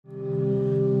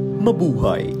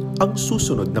Mabuhay! Ang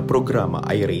susunod na programa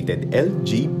ay rated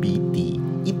LGBT.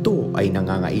 Ito ay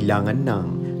nangangailangan ng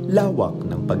lawak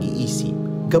ng pag-iisip,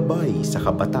 gabay sa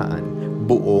kabataan,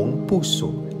 buong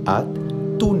puso at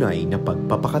tunay na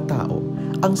pagpapakatao.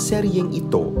 Ang seryeng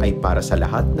ito ay para sa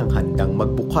lahat ng handang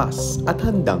magbukas at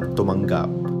handang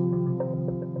tumanggap.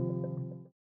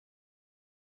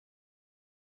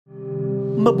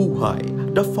 Mabuhay!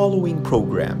 The following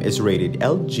program is rated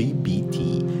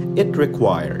LGBT. It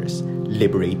requires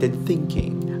liberated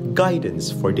thinking,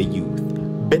 guidance for the youth,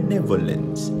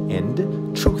 benevolence, and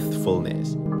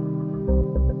truthfulness.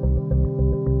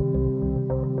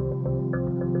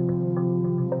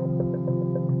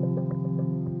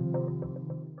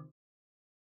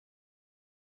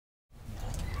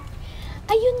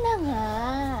 Ayun na nga.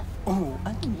 Oh,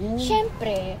 ano?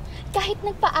 Siyempre, kahit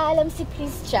nagpaalam si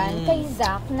Christian kay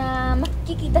Zach na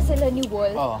makikita sila ni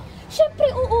Wolf, siyempre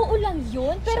oo lang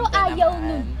yun, pero siyempre ayaw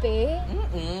nun, pe.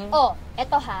 Oh,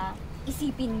 eto ha,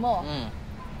 isipin mo.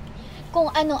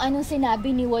 Kung anong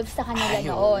sinabi ni Wolf sa kanila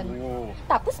noon.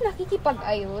 Tapos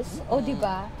nakikipag-ayos, di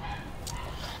ba?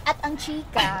 At ang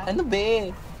chika, Ano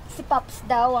be? si Pops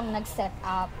daw ang nag-set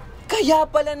up. Kaya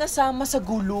pala nasama sa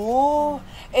gulo.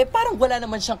 Parang wala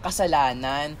naman siyang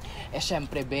kasalanan.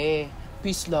 Siyempre be,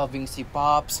 peace-loving si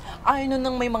Pops. Ayaw nun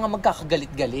nang may mga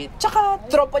magkakagalit-galit. Tsaka,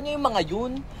 tropa niya yung mga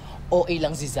yun. OA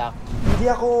lang si Zach. Hindi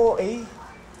ako OA.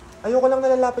 Ayoko lang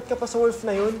nalalapit ka pa sa Wolf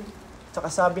na yun. Tsaka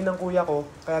sabi ng kuya ko,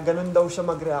 kaya ganun daw siya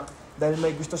mag-react dahil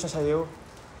may gusto siya sa'yo.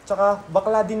 Tsaka,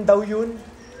 bakla din daw yun.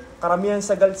 Karamihan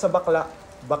sa galit sa bakla,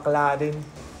 bakla din.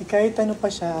 Kahit ano pa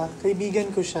siya,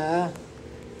 kaibigan ko siya.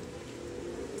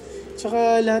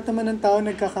 Tsaka lahat naman ng tao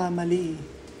nagkakamali.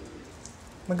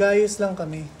 Mag-ayos lang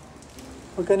kami.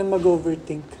 Huwag ka nang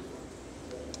mag-overthink.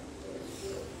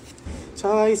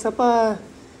 Tsaka isa pa,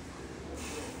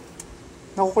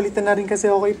 nakukulitan na rin kasi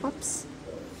ako kay Pops.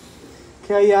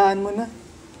 Kaya hayaan mo na.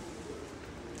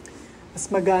 Mas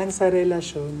magaan sa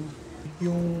relasyon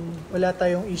yung wala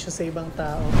tayong issue sa ibang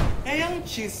tao. Ang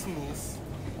chismis,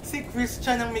 si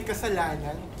Christian ang may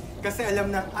kasalanan kasi alam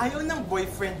na ayaw ng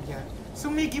boyfriend niya.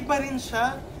 Sumigi pa rin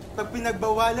siya. Pag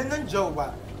pinagbawalan ng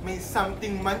jowa, may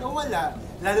something man o wala,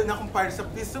 lalo na kung para sa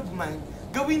peace of mind,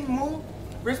 gawin mo.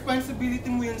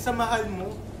 Responsibility mo yun sa mahal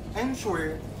mo. I'm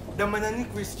sure, damanan ni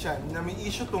Christian na may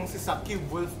issue tong si Saki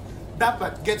Wolf.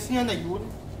 Dapat, gets niya na yun.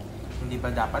 Hindi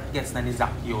ba dapat gets na ni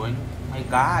Zach yun? My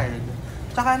God!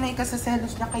 Tsaka na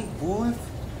ikasaselos niya kay Wolf.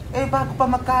 Bago pa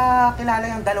magkakilala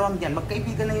yung dalawang yan,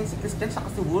 magkaibigan na yun si Christian saka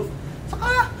si Wolf.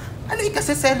 Saka, ano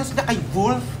ikasaselos niya kay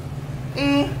Wolf?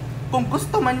 Kung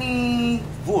gusto man ni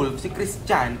Wolf, si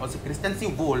Christian, o si Christian si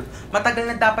Wolf, matagal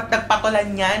na dapat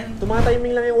nagpatulan yan.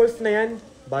 Tumatiming lang yung Wolf na yan.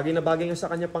 Bagay na bagay nga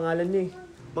sa kanya pangalan niya eh.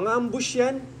 Mga ambush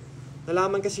yan.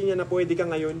 Nalaman kasi niya na pwede ka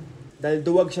ngayon. Dahil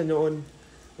duwag siya noon.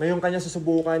 Ngayon kanya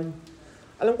susubukan.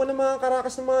 Alam ko na mga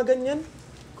karakas ng mga ganyan.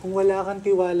 Kung wala kang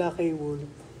tiwala kay Wolf,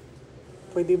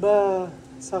 pwede ba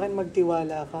sa akin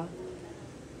magtiwala ka?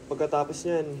 Pagkatapos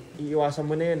niyan, iiwasan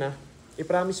mo na yan ha.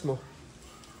 I-promise mo.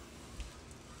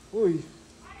 Uy.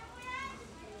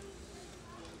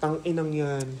 Tang-inang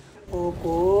yan.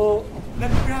 Opo.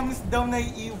 Nag-promise daw na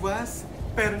iiwas,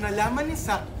 pero nalaman ni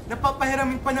Sak na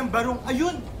papahiramin pa ng barong.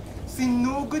 Ayun!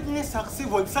 Sinugod ni Sak si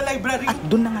Wolf sa library. At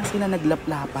doon na nga sila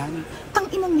naglaplapan.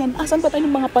 Tang-inang yan, asan pa tayo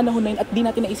ng mga panahon na yun at di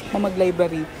natin naisip na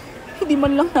mag-library? Hindi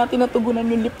man lang natin natugunan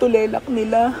yung lip-to-lelak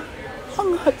nila.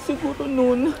 Ang hot siguro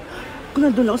nun. Kung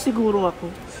nandun ako,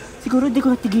 siguro di ko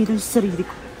natigilan sa sarili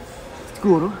ko.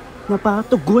 Siguro,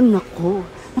 napatugon ako.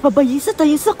 Napabayisa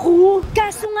tayo sa ko.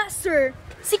 Kaso nga, sir,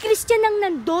 si Christian ang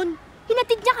nandun.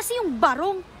 Hinatid niya kasi yung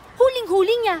barong.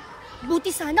 Huling-huli niya.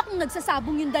 Buti sana kung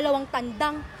nagsasabong yung dalawang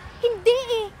tandang.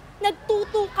 Hindi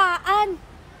nagtutukaan.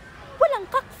 Walang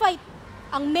cockfight.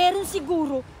 Ang meron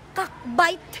siguro,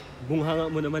 cockbite. Bunghanga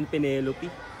mo naman, Penelope.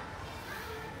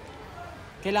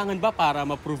 Kailangan ba para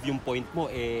ma-prove yung point mo,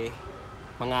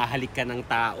 mangahalik ka ng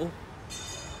tao?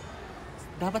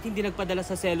 Dapat hindi nagpadala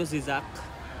sa selos si Zach.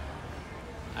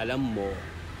 Alam mo,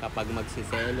 kapag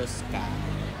magsiselos ka,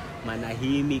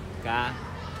 manahimik ka.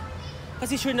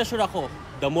 Kasi sure na sure ako,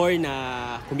 the more na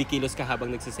kumikilos ka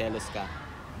habang nagsiselos ka,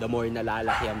 the more na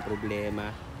lalaki ang problema.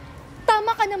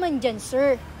 Tama ka naman dyan,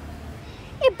 sir.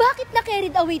 Bakit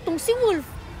na-carried away tong si Wolf?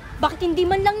 Bakit hindi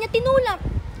man lang niya tinulak?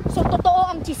 So, totoo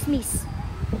ang chismis.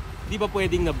 Di ba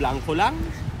pwedeng na blanco lang?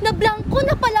 Na blanco,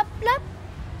 na palaplap?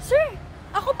 Sir,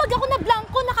 pag ako na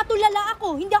blanco, nakatulala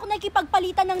ako. Hindi ako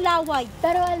nakikipagpalitan ng laway.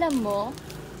 Pero alam mo,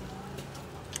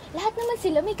 lahat naman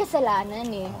sila may kasalanan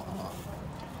eh.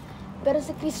 Pero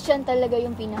si Christian talaga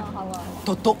yung pinakakawawa.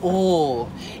 Totoo.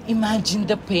 Imagine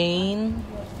the pain.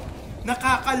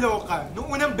 Nakakaloka.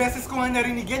 Noong unang beses ko nga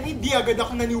narinig yan, hindi agad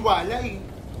ako naniwala eh.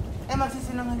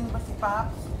 Magsisinungaling ba si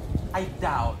Pops? I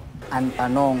doubt. Ang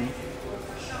tanong,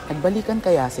 nagbalikan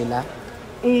kaya sila?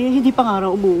 Hindi pa nga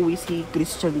raw umuwi si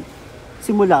Christian.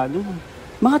 Simula nun.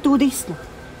 Mga 2 days na.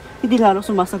 Hindi lalo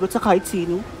sumasagot sa kahit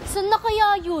sino. Saan na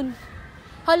kaya yun?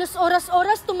 Halos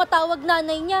oras-oras tumatawag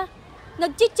nanay niya.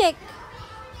 Nag-check.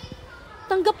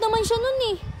 Tanggap naman siya nun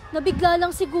eh. Nabigla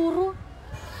lang siguro.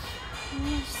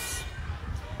 Yes.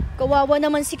 Kawawa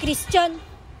naman si Christian.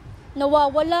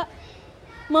 Nawawala.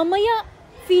 Mamaya,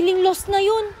 feeling lost na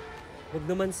yun. Huwag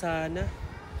naman sana.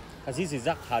 Kasi si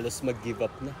Zach halos mag-give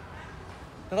up na.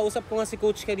 Nakausap ko nga si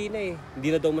coach kanina eh.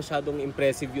 Hindi na daw masyadong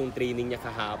impressive yung training niya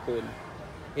kahapon.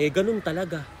 Ganun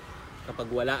talaga. Kapag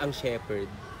wala ang shepherd,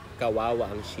 kawawa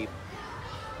ang sheep.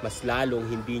 Mas lalong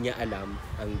hindi niya alam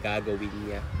ang gagawin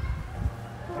niya.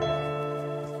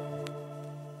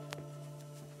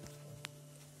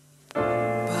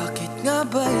 Bakit nga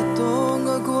ba itong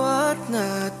agwat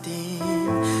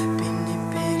natin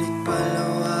pinipilit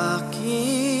palawakin?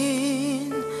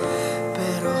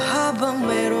 Pero habang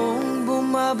mayroong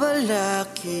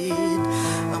bumabalakid,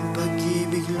 ang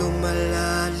pag-ibig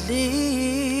lumalalim.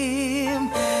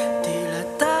 Tila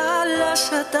tala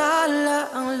sa tala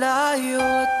ang layo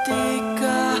at di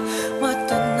ka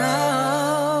matanaw.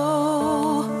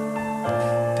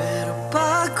 Pero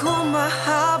pag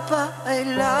humahaba ay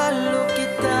lalo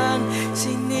kitang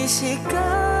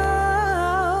sinisigaw.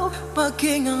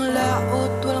 Maging ang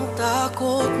laot, walang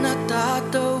takot na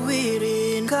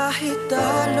tatawirin. Kahit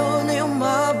talo na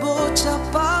umabot sa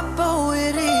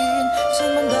papawirin. Sa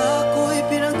manda ko'y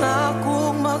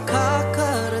pinangakong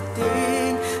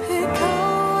makakarating.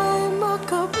 Ikaw ay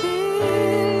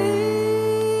makapiling.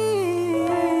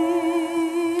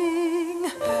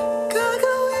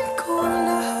 Gagawin ko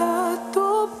lahat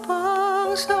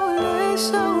upang sa uli,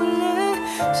 sa uli,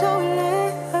 sa uli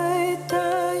ay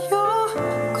tayo.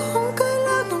 Kung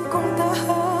kailangan kong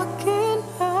tahakin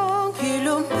ang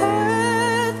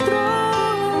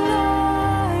kilometrong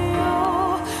layo,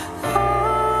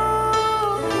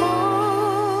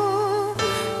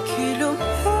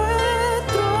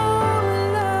 kilometrong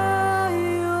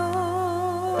layo.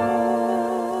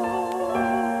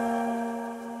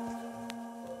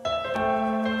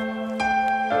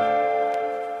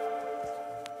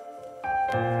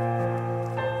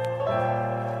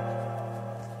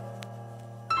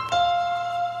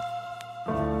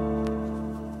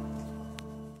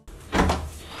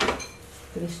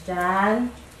 Christian?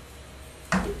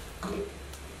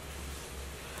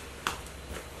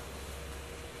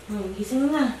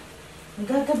 Gising na.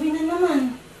 Nagagabi na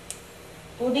naman.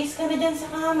 2 days ka na dyan sa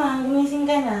kama. Gumising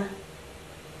ka na.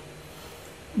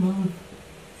 Ma'am,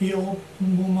 ayoko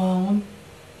pong bumangon.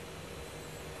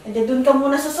 Doon ka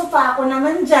muna sa sofa. Ako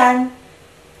naman dyan.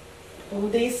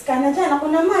 2 days ka na dyan. Ako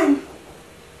naman.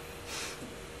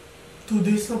 2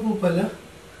 days na po pala.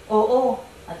 Oo.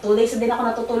 At 2 days na din ako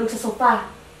natutulog sa sofa.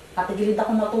 Katigilid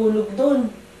ako matulog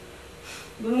doon.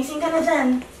 Gumising ka na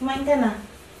dyan. Kumain ka na.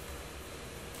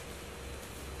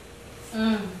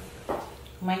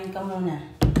 Kumain ka muna.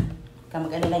 Huwag ka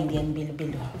mag-alala, hindi yan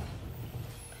bil-bil.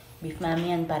 Beef mami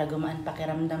yan para gumaan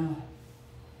pakiramdam mo.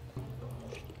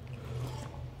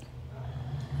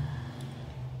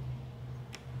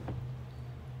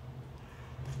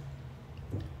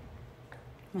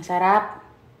 Masarap.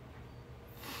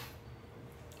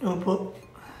 Opo.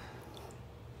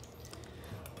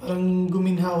 Parang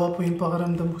guminhawa po yung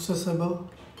pakiramdam ko sa sabaw.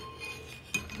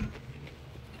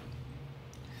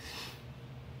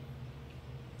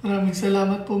 Maraming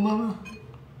salamat po, Mama.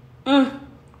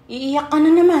 Iiyak ka na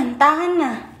naman. Tahan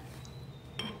na.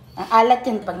 Ang alat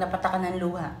yan pag napatakan ng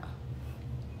luha.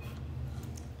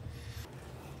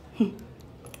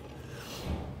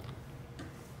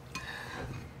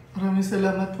 Maraming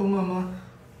salamat po, Mama.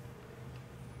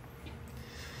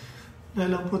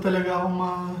 Wala lang po talaga akong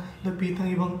malapit ang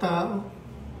ibang tao.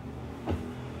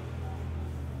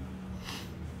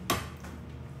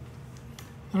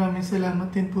 Maraming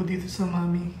salamat din po dito sa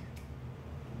Mami.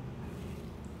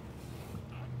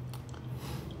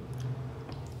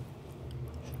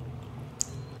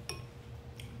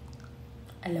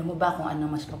 Alam mo ba kung ano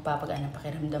mas magpapagaan ang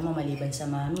pakiramdam mo maliban sa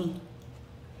Mami?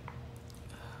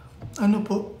 Ano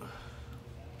po?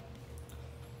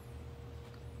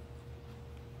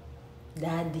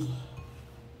 Daddy.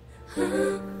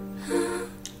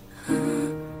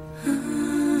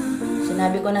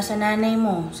 Sinabi ko na sa nanay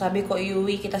mo, sabi ko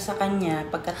iuwi kita sa kanya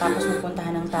pagkatapos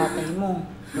magpuntahan ng tatay mo.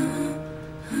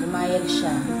 Pumayag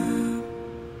siya.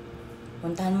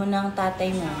 Puntahan mo na ang tatay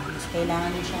mo, mas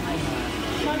kailangan mo siya ngayon.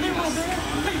 Mother,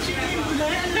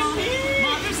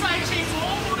 Ay, Chico,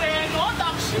 Moreno,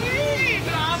 taxi!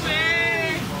 Grabe!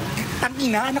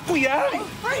 Tangina, anak ko yan!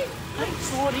 Ay,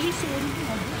 sorry.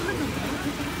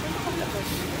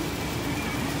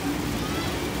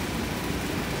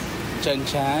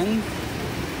 Chan-chan?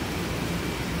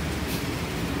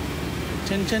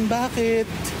 Chan-chan, bakit?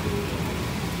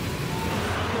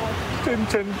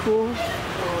 Chan-chan ko.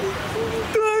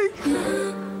 Tay!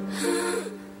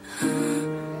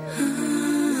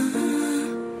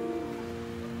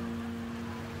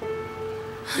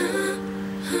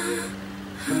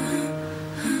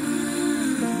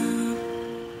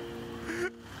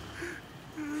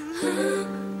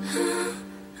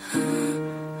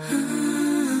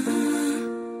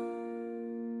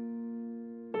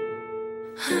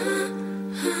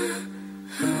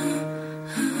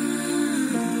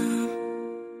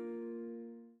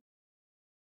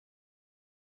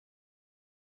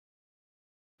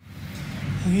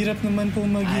 Ang hirap naman po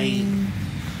maging...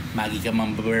 Magi ka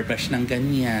mambabarbash ng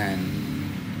ganyan.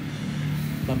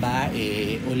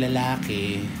 Babae o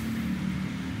lalaki,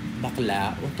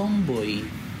 bakla o tomboy,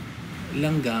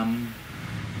 langgam,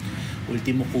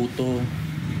 ultimo kuto,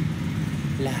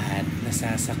 lahat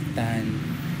nasasaktan.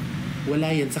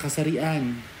 Wala yan sa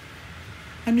kasarian.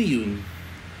 Ano yun?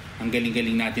 Ang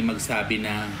galing-galing natin magsabi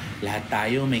na lahat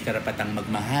tayo may karapatang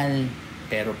magmahal.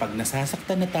 Pero pag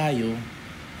nasasaktan na tayo,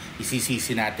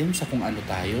 isisisi natin sa kung ano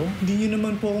tayo. Hindi nyo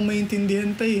naman po ako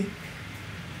maintindihan, tay.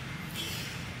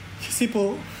 Kasi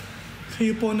po,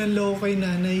 kayo po nanloko kay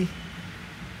nanay.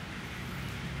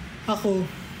 Ako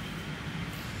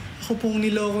pong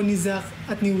niloko ni Zach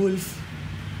at ni Wolf.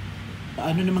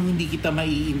 Paano namang hindi kita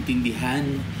maiintindihan?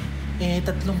 30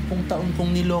 taon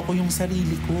kong niloko yung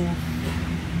sarili ko.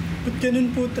 Ba't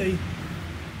ganun po, tay?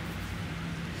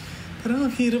 Parang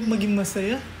ang hirap maging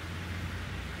masaya.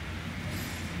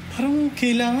 Parang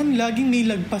kailangan laging may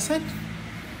lagpasan.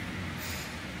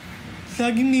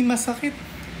 Laging may masakit.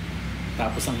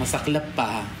 Tapos ang masaklap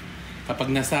pa,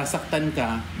 kapag nasasaktan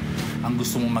ka, ang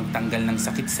gusto mong magtanggal ng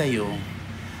sakit sa'yo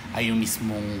ay yung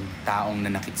mismong taong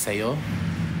nanakit sa'yo.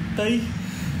 Tay,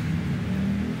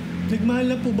 nagmahal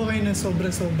na po ba kayo ng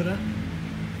sobra-sobra?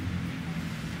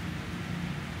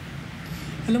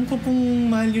 Alam ko pong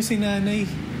mahal niyo si nanay.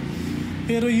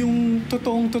 Pero yung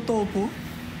totoong-totoo po,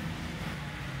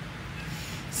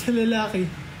 sa lalaki.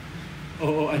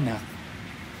 Oo, anak.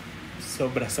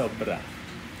 Sobra-sobra.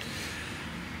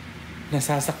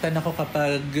 Nasasaktan ako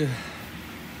kapag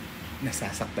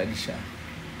nasasaktan siya.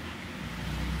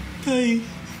 Tay.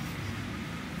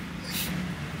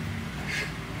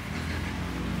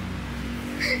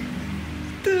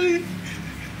 Tay.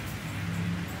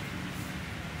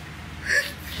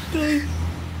 Tay.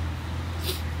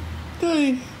 Tay.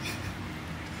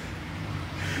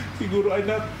 Siguro,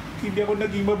 anak, hindi ako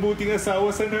naging mabuting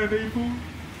asawa sa nanay mo.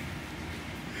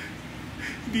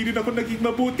 Hindi rin ako naging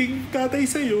mabuting tatay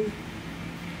sa'yo.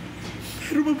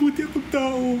 Pero mabuti akong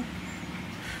tao.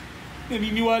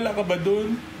 Naniniwala ka ba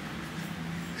doon?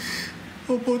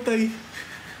 Opo, tay.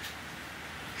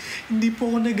 Hindi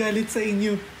po ako nagalit sa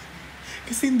inyo.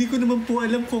 Kasi hindi ko naman po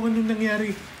alam kung anong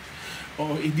nangyari.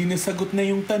 Oo, di nasagot na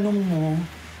yung tanong mo.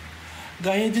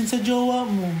 Gaya din sa jowa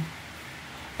mo.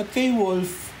 At kay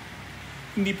Wolf,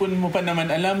 hindi po mo pa naman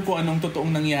alam kung anong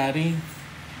totoong nangyari.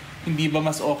 Hindi ba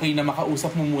mas okay na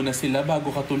makausap mo muna sila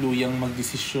bago ka tuluyang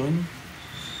magdesisyon?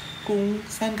 Kung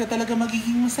saan ka talaga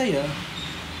magiging masaya?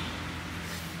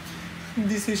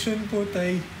 Desisyon po,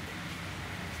 tay.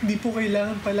 Hindi po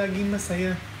kailangan palaging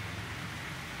masaya.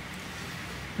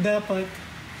 Dapat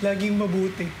laging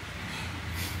mabuti.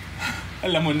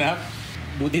 Alam mo na,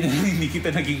 buti na lang hindi kita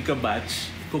naging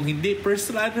kabatch. Kung hindi, first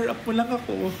runner-up mo lang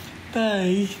ako.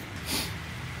 Tay.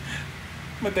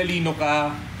 Matalino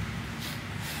ka.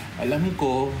 Alam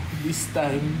ko, this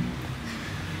time,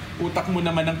 utak mo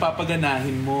naman ang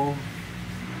papaganahin mo.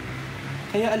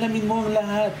 Kaya alamin mo ang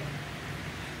lahat.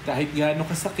 Kahit gaano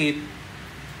kasakit,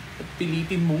 at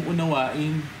pilitin mong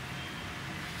unawain.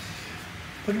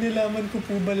 Pag nalaman ko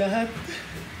po ba lahat,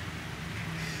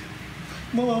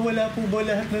 mawawala po ba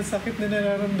lahat ng sakit na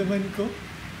nararamdaman ko?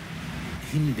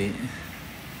 Hindi.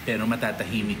 Pero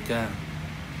matatahimik ka.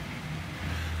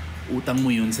 Utang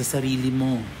mo yun sa sarili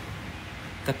mo.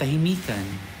 Katahimikan.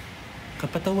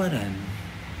 Kapatawaran.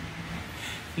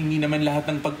 Hindi naman lahat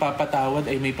ng pagpapatawad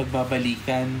ay may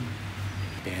pagbabalikan.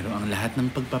 Pero ang lahat ng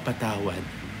pagpapatawad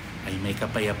ay may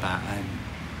kapayapaan.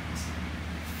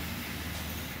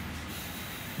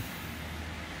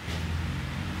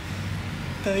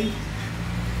 Tay,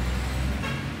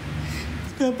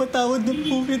 napatawad na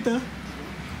po kita.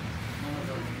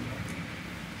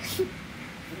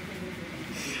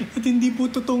 At hindi po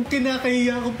totoong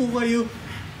kinakahiya ko po kayo.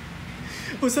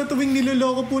 O sa tuwing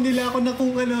niloloko po nila ako na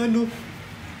kung ano-ano.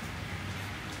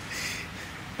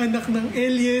 Anak ng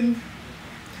alien.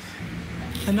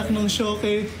 Anak ng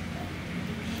Shoke.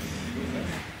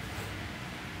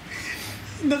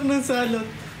 Anak ng Salot.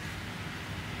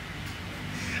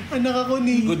 Anak ako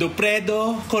ni...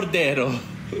 Godofredo Cordero.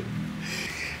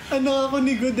 Anak ako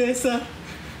ni Godessa.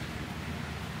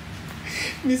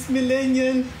 Miss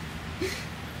Millennial.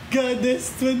 Goddess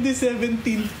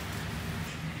 2017.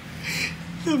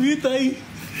 Love you, Tay.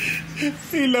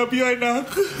 I love you, anak.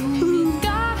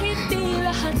 Kahit di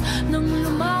lahat ng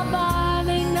lumaban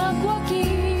ay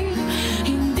nagwagi,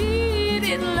 hindi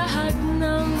rin lahat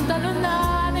ng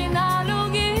talunan ay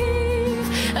nalugi.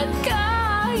 At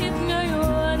kahit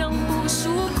ngayon ang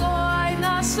puso ko ay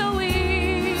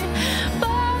nasawi,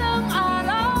 parang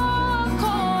araw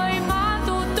ko'y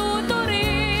matututo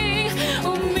rin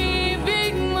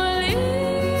umibig muli.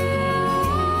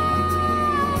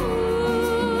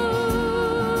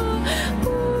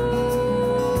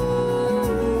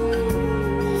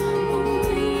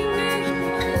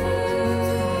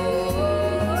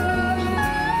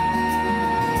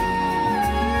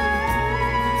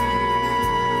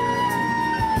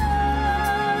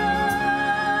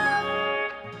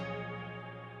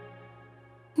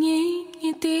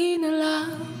 Ngingiti na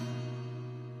lang,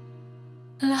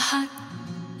 lahat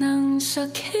ng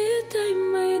sakit ay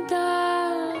may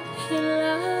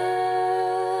dahilan.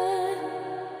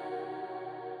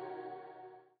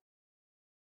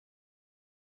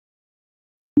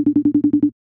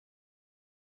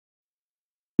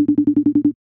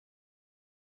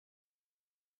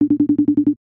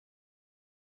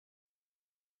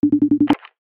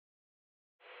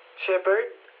 Shepard?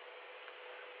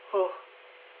 Oh.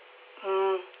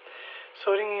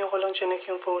 Sorry, ngayon ko lang chinek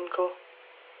yung phone ko.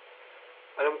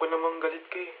 Alam ko namang galit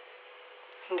ka eh.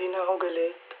 Hindi na ako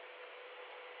galit.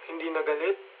 Hindi na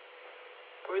galit?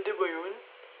 Pwede ba yun?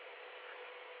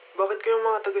 Bakit kayong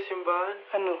mga taga-simbahan?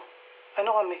 Ano? Ano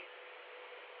kami?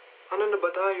 Ano na ba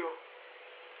tayo?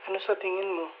 Ano sa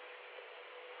tingin mo?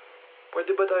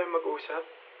 Pwede ba tayo mag-usap?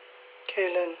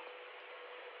 Kailan?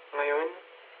 Ngayon?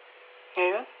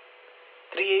 Ngayon?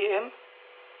 3 a.m.?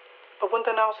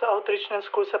 Papunta na ako sa outreach ng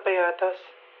school sa Payatas.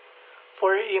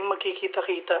 4 a.m.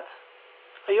 magkikita-kita.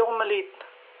 Ayoko malate.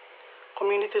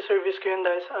 Community service ko yun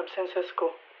dahil sa absences ko.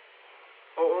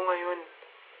 Oo, ngayon.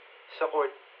 Sa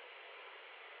court.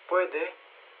 Pwede?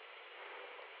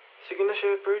 Sige na,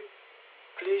 Shepard.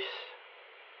 Please.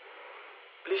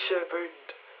 Please, Shepard.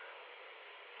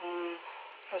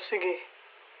 Sige.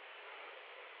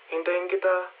 Hintayin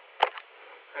kita.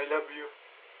 I love you.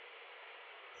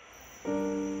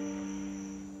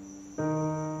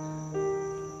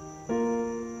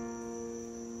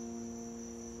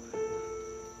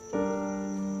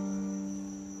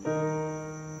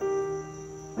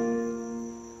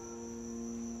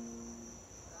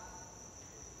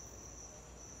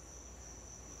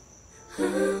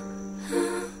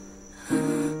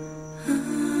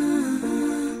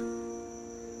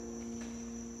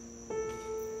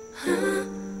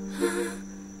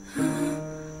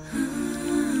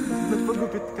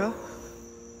 Nagpagupit ka?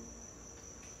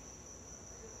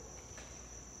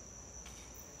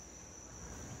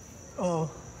 Oo.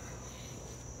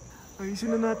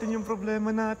 Ayusin na natin yung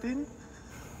problema natin.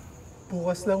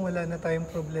 Bukas lang wala na tayong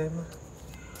problema.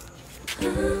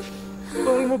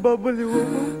 Parang mababaliw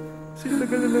ako. Kasi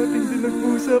tagal na natin din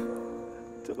nag-usap.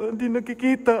 Tsaka hindi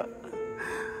nagkikita.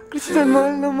 Christian,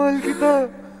 mahal na mahal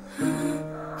kita.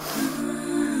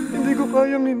 Hindi ko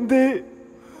kayang hindi.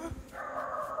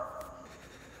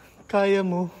 Kaya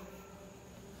mo.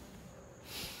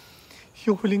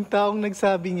 Yung huling taong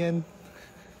nagsabi niyan,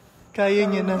 kaya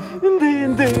niya na. Hindi,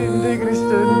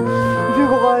 Christian. Hindi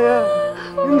ko kaya.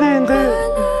 Hindi.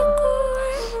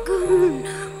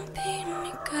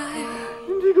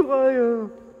 Hindi ko kaya.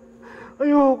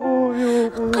 Ayoko.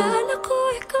 Akala ko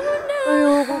ikaw na.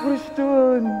 Ayoko,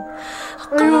 Christian.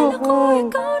 Ayoko.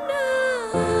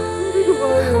 Hindi ko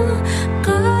kaya.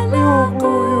 Akala ko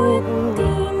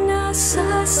hindi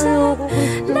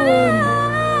nasasalanan.